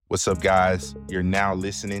What's up, guys? You're now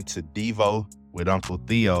listening to Devo with Uncle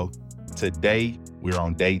Theo. Today, we're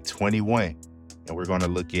on day 21, and we're going to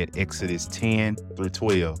look at Exodus 10 through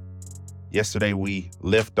 12. Yesterday, we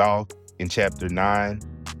left off in chapter 9,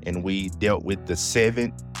 and we dealt with the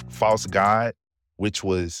seventh false god, which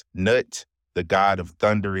was Nut, the god of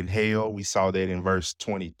thunder and hail. We saw that in verse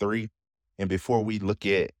 23. And before we look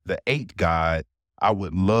at the eighth god, I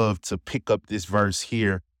would love to pick up this verse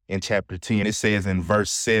here in chapter 10. It says in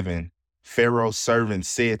verse 7, Pharaoh's servant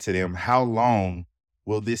said to them, "How long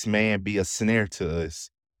will this man be a snare to us?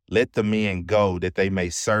 Let the men go that they may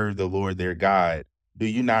serve the Lord their God. Do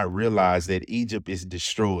you not realize that Egypt is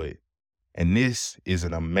destroyed?" And this is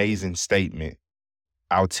an amazing statement.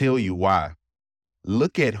 I'll tell you why.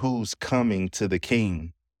 Look at who's coming to the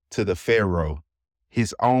king, to the Pharaoh.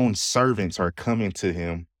 His own servants are coming to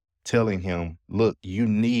him, telling him, look, you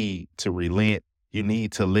need to relent. You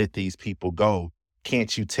need to let these people go.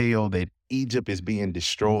 Can't you tell that Egypt is being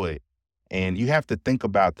destroyed? And you have to think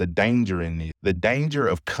about the danger in this. The danger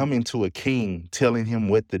of coming to a king, telling him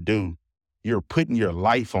what to do. You're putting your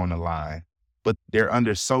life on the line, but they're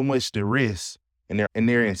under so much duress and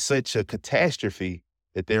they're in such a catastrophe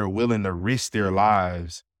that they're willing to risk their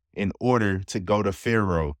lives in order to go to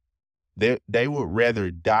Pharaoh. They would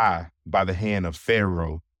rather die by the hand of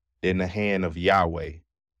Pharaoh than the hand of Yahweh.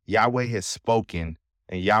 Yahweh has spoken,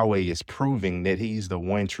 and Yahweh is proving that he's the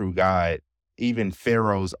one true God. Even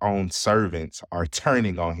Pharaoh's own servants are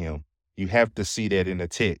turning on him. You have to see that in the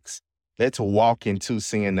text. Let's walk into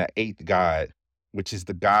seeing the eighth god, which is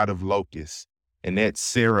the god of locusts, and that's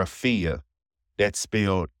Seraphia. That's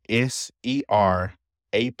spelled Serapia.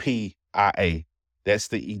 That's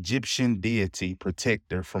the Egyptian deity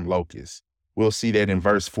protector from locusts. We'll see that in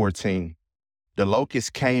verse 14. The locusts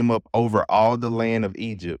came up over all the land of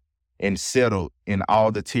Egypt and settled in all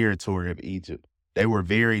the territory of Egypt. They were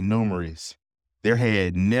very numerous. There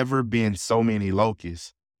had never been so many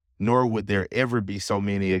locusts, nor would there ever be so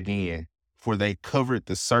many again, for they covered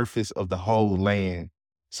the surface of the whole land,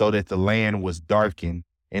 so that the land was darkened,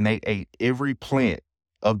 and they ate every plant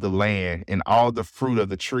of the land and all the fruit of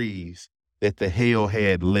the trees that the hail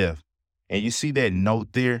had left. And you see that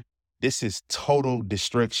note there? This is total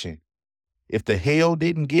destruction. If the hail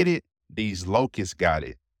didn't get it, these locusts got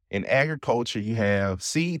it. In agriculture, you have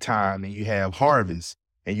seed time and you have harvest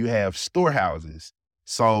and you have storehouses.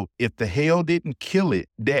 So if the hail didn't kill it,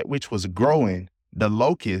 that which was growing, the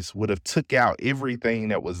locusts would have took out everything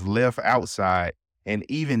that was left outside and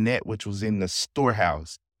even that which was in the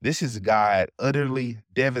storehouse. This is God utterly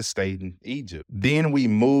devastating Egypt. Then we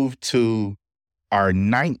move to our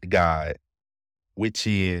ninth god, which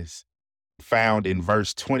is found in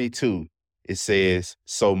verse 22. It says,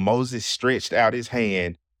 so Moses stretched out his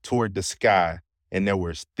hand toward the sky, and there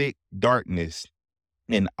was thick darkness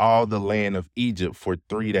in all the land of Egypt for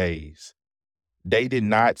 3 days. They did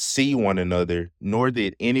not see one another, nor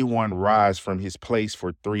did anyone rise from his place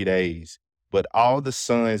for 3 days. But all the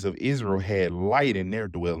sons of Israel had light in their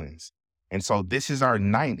dwellings. And so this is our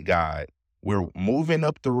ninth god. We're moving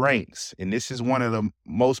up the ranks, and this is one of the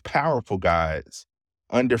most powerful gods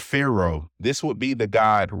under Pharaoh. This would be the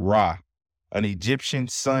god Ra, an Egyptian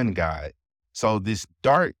sun god. So this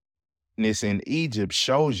darkness in Egypt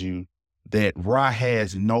shows you that Ra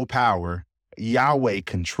has no power. Yahweh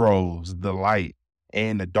controls the light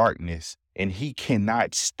and the darkness, and he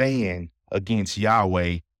cannot stand against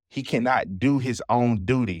Yahweh. He cannot do his own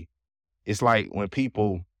duty. It's like when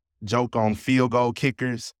people joke on field goal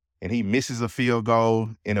kickers and he misses a field goal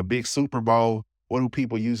in a big Super Bowl. What do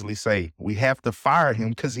people usually say? We have to fire him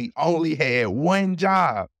because he only had one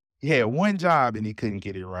job. He had one job and he couldn't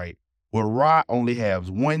get it right. Well, Ra only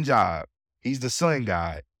has one job. He's the sun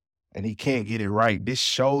god and he can't get it right. This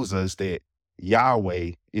shows us that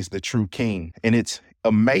Yahweh is the true king. And it's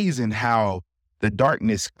amazing how the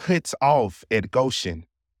darkness cuts off at Goshen,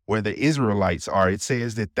 where the Israelites are. It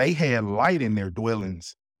says that they had light in their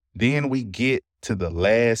dwellings. Then we get to the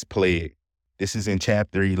last plague. This is in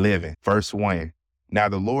chapter 11, verse 1. Now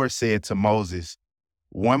the Lord said to Moses,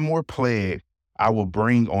 one more plague I will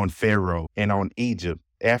bring on Pharaoh and on Egypt.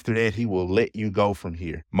 After that, he will let you go from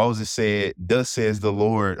here. Moses said, thus says the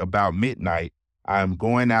Lord, about midnight, I am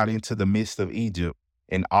going out into the midst of Egypt,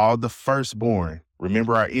 and all the firstborn,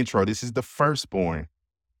 remember our intro, this is the firstborn,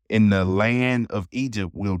 in the land of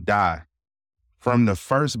Egypt will die. From the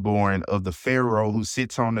firstborn of the Pharaoh who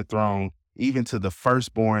sits on the throne, even to the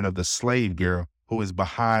firstborn of the slave girl who is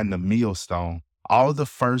behind the millstone, all the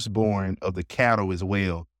firstborn of the cattle as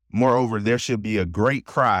well. Moreover, there shall be a great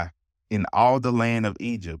cry in all the land of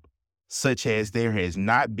Egypt, such as there has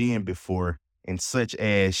not been before, and such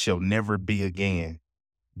as shall never be again.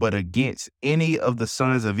 But against any of the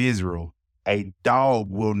sons of Israel, a dog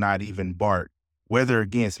will not even bark, whether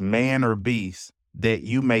against man or beast, that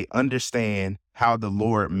you may understand how the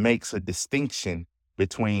Lord makes a distinction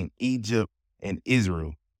between Egypt and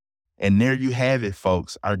Israel. And there you have it,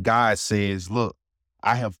 folks. Our God says, look,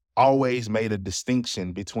 I have always made a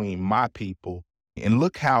distinction between my people. And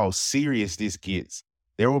look how serious this gets.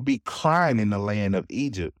 There will be crying in the land of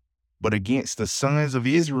Egypt, but against the sons of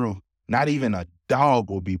Israel, not even a dog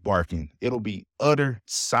will be barking. It'll be utter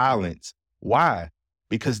silence. Why?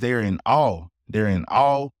 Because they're in awe. They're in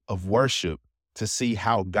awe of worship to see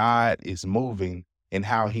how God is moving and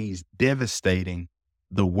how he's devastating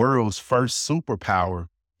the world's first superpower.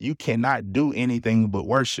 You cannot do anything but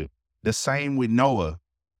worship. The same with Noah.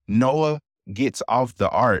 Noah gets off the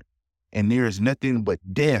ark and there is nothing but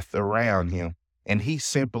death around him. And he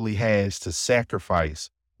simply has to sacrifice.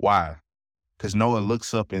 Why? Because Noah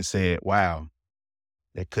looks up and said, wow,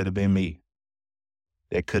 that could have been me.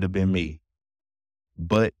 That could have been me.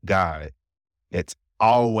 But God, that's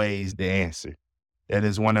always the answer. That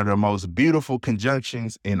is one of the most beautiful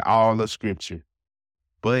conjunctions in all of Scripture.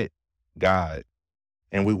 But God.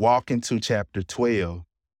 And we walk into chapter 12,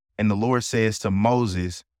 and the Lord says to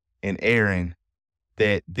Moses and Aaron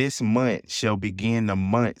that this month shall begin the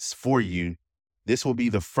months for you. This will be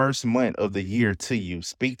the first month of the year to you.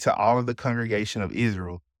 Speak to all of the congregation of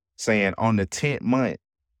Israel, saying on the 10th month,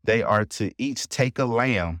 they are to each take a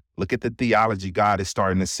lamb. Look at the theology God is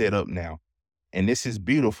starting to set up now. And this is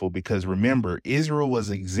beautiful because remember, Israel was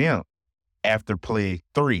exempt after plague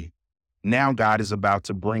 3. Now God is about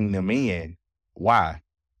to bring them in. Why?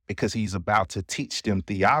 Because he's about to teach them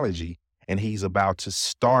theology and he's about to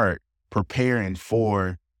start preparing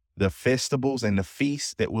for the festivals and the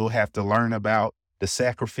feasts that we'll have to learn about, the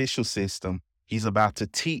sacrificial system. He's about to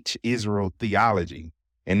teach Israel theology.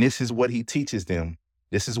 And this is what he teaches them.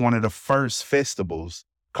 This is one of the first festivals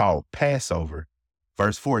called Passover.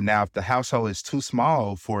 Verse 4, now if the household is too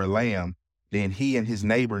small for a lamb, then he and his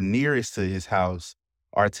neighbor nearest to his house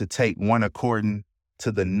are to take one according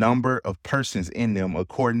to the number of persons in them,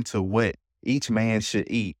 according to what each man should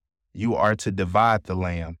eat. You are to divide the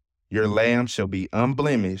lamb. Your lamb shall be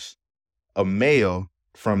unblemished, a male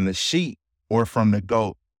from the sheep or from the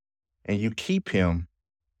goat, and you keep him.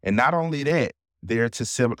 And not only that, they're to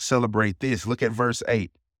celebrate this. Look at verse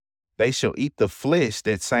 8. They shall eat the flesh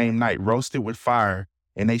that same night, roasted with fire,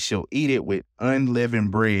 and they shall eat it with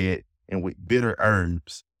unleavened bread and with bitter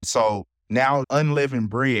herbs. So now unleavened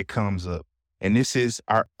bread comes up, and this is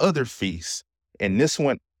our other feast. And this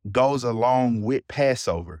one goes along with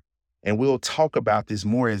Passover. And we'll talk about this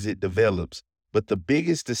more as it develops. But the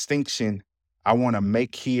biggest distinction I want to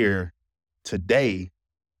make here today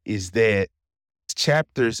is that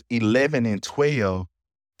chapters 11 and 12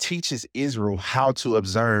 teaches Israel how to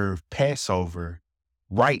observe Passover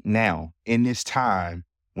right now in this time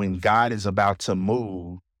when God is about to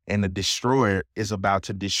move and the destroyer is about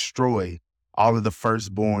to destroy all of the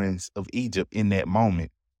firstborns of Egypt in that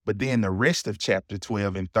moment. But then the rest of chapter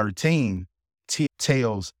 12 and 13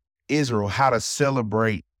 tells Israel how to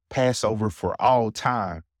celebrate Passover for all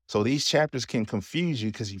time. So these chapters can confuse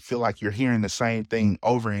you because you feel like you're hearing the same thing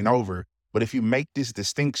over and over. But if you make this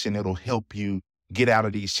distinction, it'll help you get out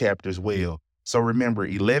of these chapters well. So remember,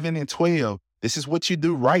 11 and 12, this is what you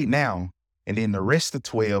do right now. And then the rest of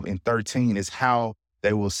 12 and 13 is how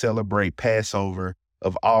they will celebrate Passover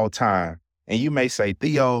of all time. And you may say,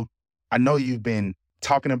 Theo, I know you've been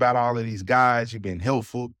talking about all of these guys. You've been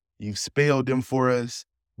helpful. You've spelled them for us.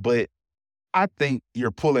 But I think you're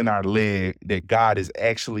pulling our leg that God is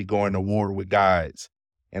actually going to war with gods.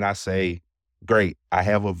 And I say, great, I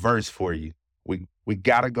have a verse for you. We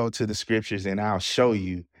got to go to the scriptures and I'll show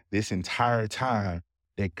you this entire time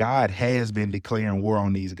that God has been declaring war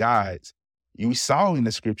on these gods. You saw in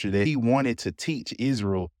the scripture that he wanted to teach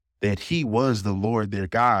Israel that he was the Lord their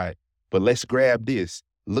God. But let's grab this.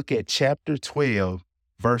 Look at chapter 12,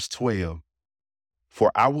 verse 12.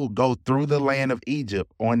 For I will go through the land of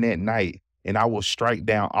Egypt on that night, and I will strike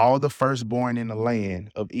down all the firstborn in the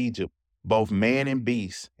land of Egypt, both man and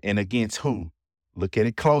beast. And against who? Look at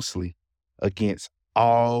it closely. Against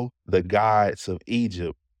all the gods of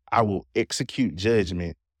Egypt, I will execute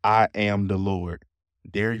judgment. I am the Lord.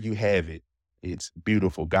 There you have it. It's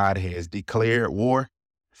beautiful. God has declared war.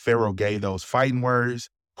 Pharaoh gave those fighting words.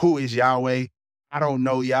 Who is Yahweh? I don't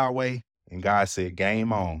know Yahweh. And God said,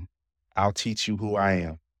 game on. I'll teach you who I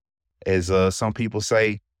am. As some people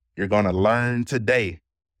say, you're going to learn today.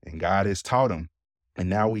 And God has taught them. And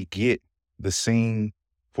now we get the scene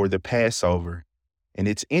for the Passover. And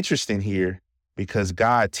it's interesting here because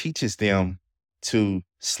God teaches them to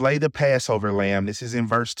slay the Passover lamb. This is in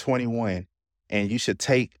verse 21. And you should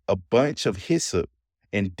take a bunch of hyssop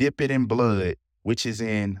and dip it in blood, which is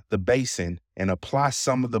in the basin, and apply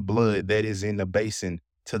some of the blood that is in the basin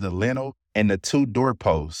to the lintel and the 2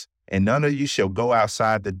 doorposts. And none of you shall go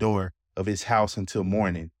outside the door of his house until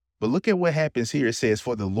morning. But look at what happens here. It says,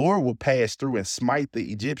 for the Lord will pass through and smite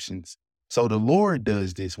the Egyptians. So the Lord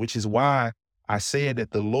does this, which is why I said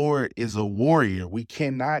that the Lord is a warrior. We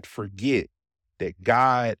cannot forget that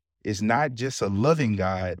God is not just a loving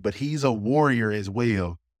God, but he's a warrior as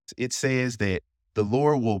well. It says that the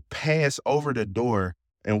Lord will pass over the door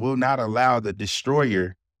and will not allow the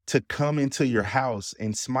destroyer to come into your house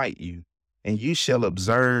and smite you. And you shall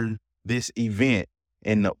observe this event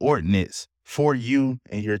and the ordinance for you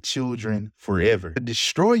and your children forever. The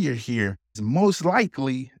destroyer here is most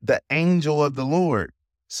likely the angel of the Lord.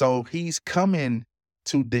 So he's coming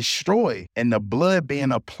to destroy, and the blood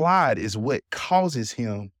being applied is what causes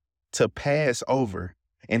him to pass over.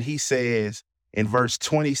 And he says in verse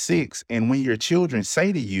 26, and when your children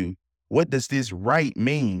say to you, what does this rite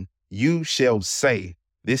mean? You shall say,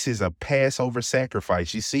 this is a Passover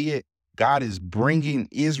sacrifice. You see it? God is bringing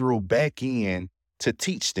Israel back in to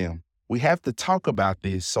teach them. We have to talk about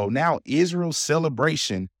this. So now Israel's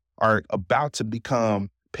celebration are about to become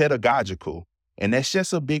pedagogical. And that's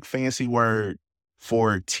just a big fancy word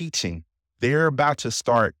for teaching. They're about to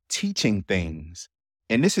start teaching things.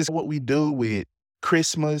 And this is what we do with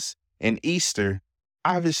Christmas and Easter.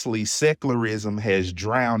 Obviously, secularism has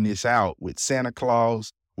drowned this out with Santa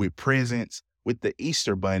Claus, with presents, with the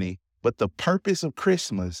Easter bunny. But the purpose of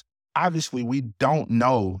Christmas, obviously, we don't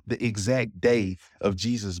know the exact day of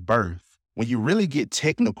Jesus' birth. When you really get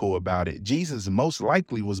technical about it, Jesus most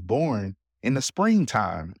likely was born in the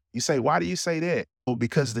springtime. You say, why do you say that? Well,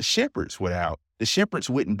 because the shepherds were out. The shepherds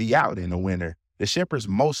wouldn't be out in the winter. The shepherds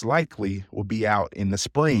most likely will be out in the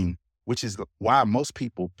spring, which is why most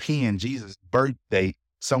people pin Jesus' birthday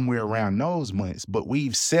somewhere around those months. But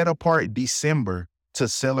we've set apart December to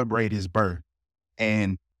celebrate his birth.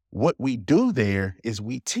 And what we do there is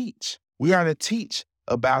we teach. We are to teach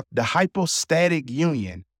about the hypostatic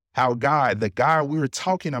union, how God, the God we were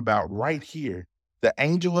talking about right here, the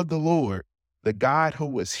angel of the Lord, the God who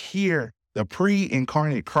was here, the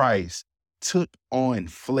pre-incarnate Christ, took on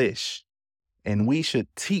flesh. And we should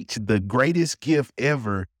teach the greatest gift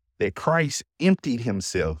ever, that Christ emptied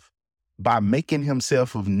himself by making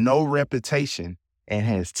himself of no reputation and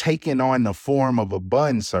has taken on the form of a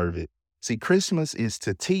bondservant. See, Christmas is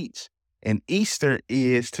to teach, and Easter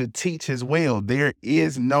is to teach as well. There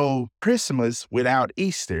is no Christmas without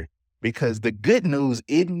Easter, because the good news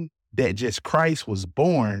isn't that just Christ was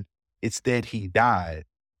born, it's that he died.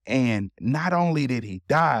 And not only did he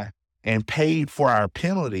die and paid for our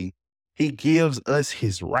penalty, he gives us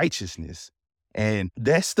his righteousness. And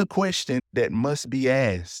that's the question that must be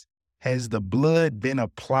asked. Has the blood been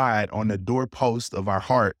applied on the doorpost of our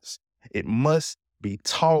hearts? It must be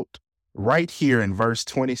taught right here in verse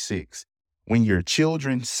 26. When your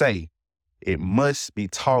children say, it must be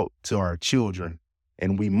taught to our children.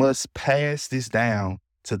 And we must pass this down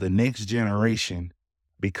to the next generation,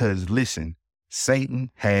 because listen,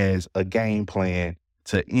 Satan has a game plan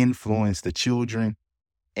to influence the children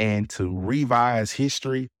and to revise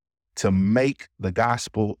history, to make the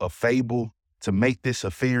gospel a fable, to make this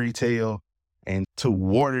a fairy tale, and to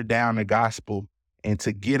water down the gospel and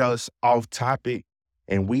to get us off topic.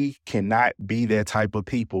 And we cannot be that type of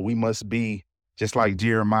people. We must be, just like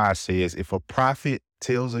Jeremiah says, if a prophet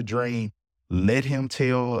tells a dream, let him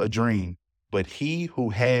tell a dream. But he who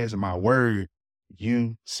has my word,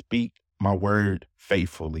 you speak my word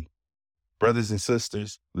faithfully. Brothers and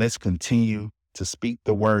sisters, let's continue to speak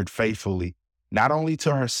the word faithfully, not only to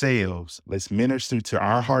ourselves, let's minister to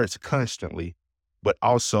our hearts constantly, but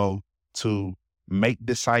also to make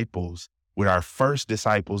disciples, with our first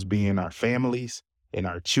disciples being our families and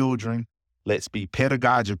our children. Let's be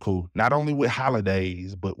pedagogical, not only with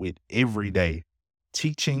holidays, but with every day,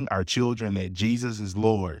 teaching our children that Jesus is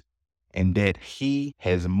Lord and that he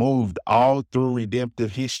has moved all through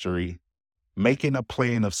redemptive history, making a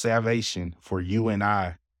plan of salvation for you and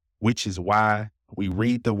I, which is why we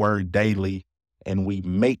read the word daily and we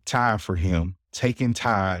make time for him, taking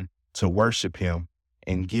time to worship him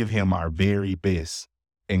and give him our very best.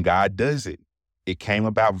 And God does it. It came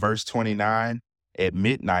about verse 29 at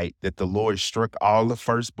midnight that the Lord struck all the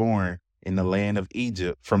firstborn in the land of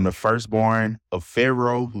Egypt, from the firstborn of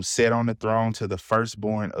Pharaoh who sat on the throne to the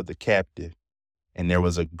firstborn of the captive. And there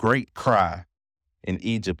was a great cry in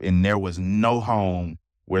Egypt, and there was no home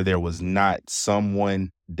where there was not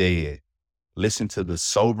someone dead. Listen to the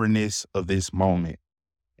soberness of this moment.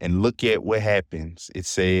 And look at what happens. It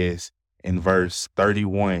says in verse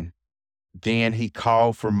 31, then he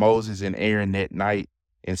called for Moses and Aaron that night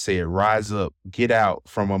and said, rise up, get out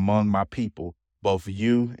from among my people, both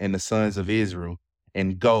you and the sons of Israel,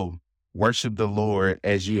 and go worship the Lord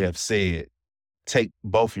as you have said. Take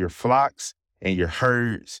both your flocks and your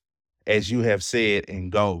herds as you have said,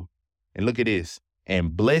 and go. And look at this.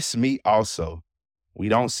 And bless me also. We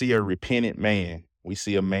don't see a repentant man. We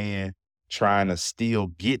see a man trying to still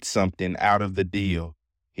get something out of the deal.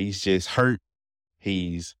 He's just hurt.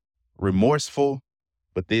 He's remorseful.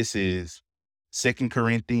 But this is 2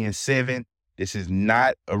 Corinthians 7. This is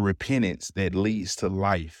not a repentance that leads to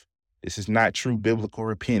life. This is not true biblical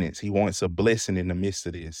repentance. He wants a blessing in the midst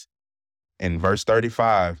of this. In verse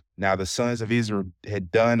 35, now the sons of Israel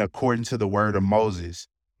had done according to the word of Moses.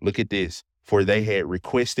 Look at this. For they had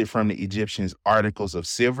requested from the Egyptians articles of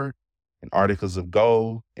silver and articles of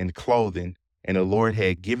gold and clothing. And the Lord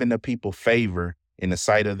had given the people favor in the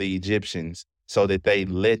sight of the Egyptians, so that they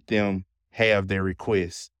let them have their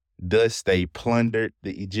requests. Thus they plundered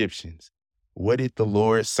the Egyptians. What did the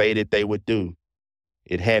Lord say that they would do?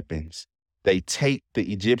 It happens. They take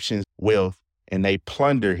the Egyptians' wealth and they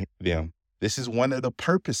plunder them. This is one of the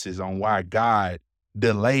purposes on why God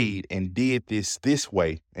delayed and did this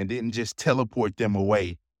way and didn't just teleport them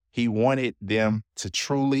away. He wanted them to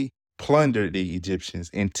truly plunder the Egyptians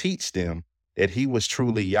and teach them that he was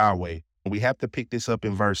truly Yahweh. We have to pick this up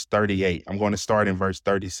in verse 38. I'm going to start in verse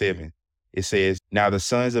 37. It says, now the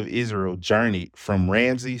sons of Israel journeyed from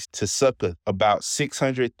Ramses to Succoth, about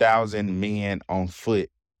 600,000 men on foot,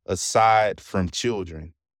 aside from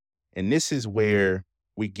children. And this is where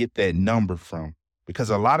we get that number from, because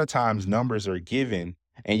a lot of times numbers are given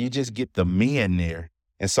and you just get the men there.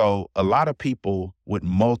 And so a lot of people would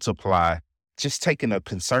multiply, just taking a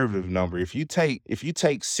conservative number. If you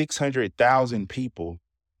take 600,000 people,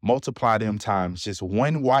 multiply them times just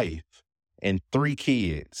one wife and 3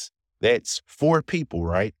 kids, that's 4 people,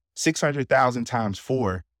 right? 600,000 times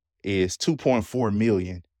 4 is 2.4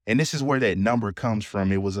 million. And this is where that number comes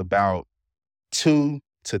from. It was about 2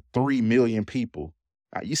 to 3 million people.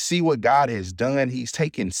 Now, you see what God has done. He's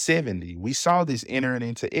taken 70. We saw this entering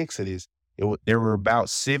into Exodus. There were about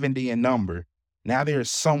 70 in number. Now there's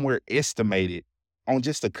somewhere estimated on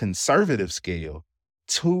just a conservative scale,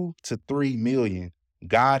 2 to 3 million.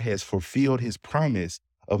 God has fulfilled his promise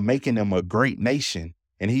of making them a great nation,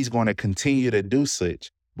 and he's going to continue to do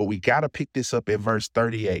such. But we got to pick this up at verse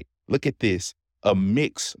 38. Look at this. A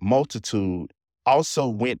mixed multitude also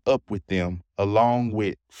went up with them, along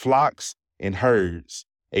with flocks and herds,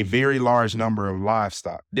 a very large number of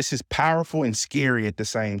livestock. This is powerful and scary at the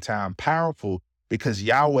same time. Powerful because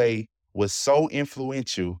Yahweh was so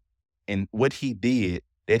influential in what he did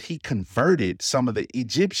that he converted some of the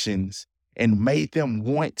Egyptians and made them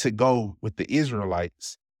want to go with the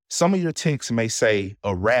Israelites. Some of your texts may say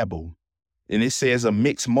a rabble, and it says a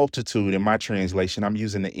mixed multitude in my translation. I'm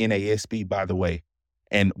using the NASB, by the way.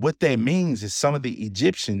 And what that means is some of the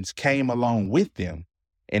Egyptians came along with them.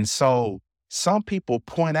 And so some people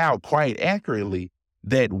point out quite accurately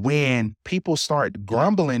that when people start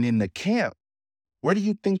grumbling in the camp, where do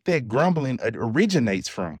you think that grumbling originates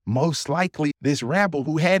from? Most likely this rabble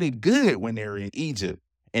who had it good when they were in Egypt,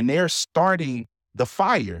 and they're starting the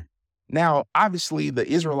fire. Now, obviously the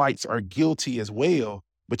Israelites are guilty as well,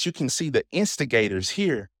 but you can see the instigators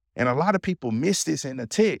here. And a lot of people miss this in the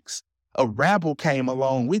text. A rabble came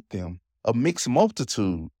along with them, a mixed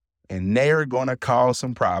multitude, and they're going to cause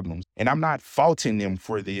some problems. And I'm not faulting them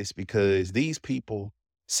for this, because these people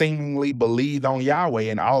seemingly believed on Yahweh,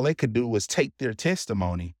 and all they could do was take their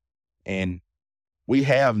testimony. And we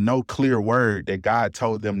have no clear word that God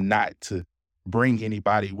told them not to bring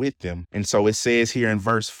anybody with them. And so it says here in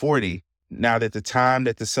verse 40, now that the time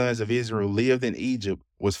that the sons of Israel lived in Egypt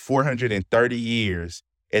was 430 years,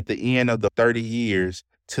 at the end of the 30 years,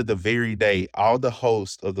 to the very day, all the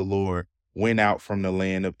host of the Lord went out from the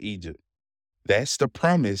land of Egypt. That's the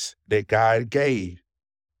promise that God gave.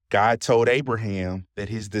 God told Abraham that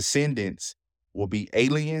his descendants will be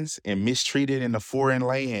aliens and mistreated in a foreign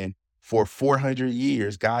land for 400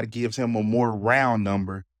 years. God gives him a more round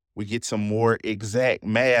number. We get some more exact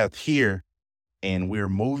math here. And we're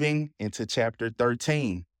moving into chapter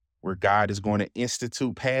 13, where God is going to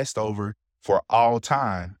institute Passover for all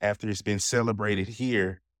time after it's been celebrated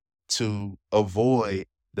here, to avoid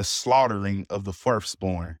the slaughtering of the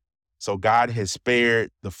firstborn. So God has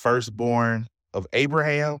spared the firstborn of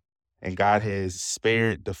Abraham, and God has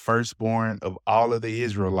spared the firstborn of all of the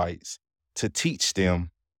Israelites to teach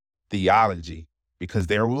them theology, because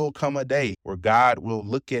there will come a day where God will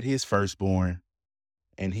look at his firstborn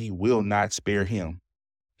and he will not spare him.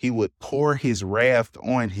 he would pour his wrath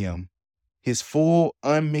on him, his full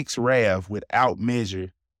unmixed wrath without measure,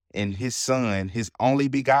 and his son, his only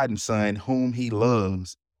begotten son, whom he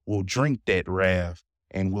loves, will drink that wrath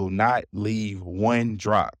and will not leave one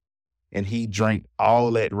drop. And he drank all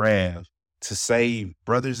that wrath to save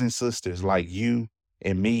brothers and sisters like you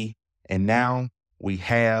and me. And now we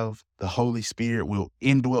have the Holy Spirit. We're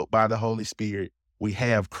indwelt by the Holy Spirit. We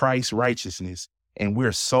have Christ's righteousness, and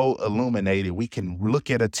we're so illuminated. We can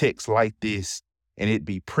look at a text like this and it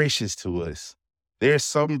be precious to us. There's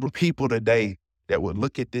some people today that would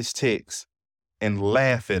look at this text and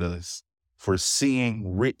laugh at us for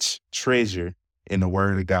seeing rich treasure in the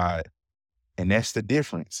Word of God. And that's the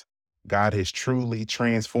difference. God has truly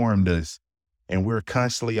transformed us, and we're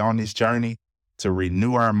constantly on this journey to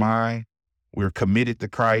renew our mind. We're committed to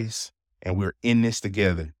Christ, and we're in this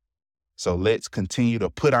together. So let's continue to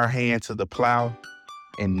put our hand to the plow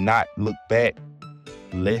and not look back,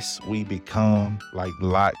 lest we become like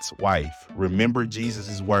Lot's wife. Remember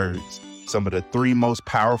Jesus' words, some of the 3 most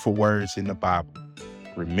powerful words in the Bible.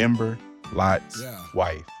 Remember Lot's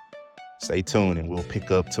wife. Stay tuned, and we'll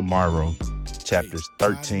pick up tomorrow, chapters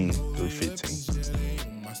 13 through 15.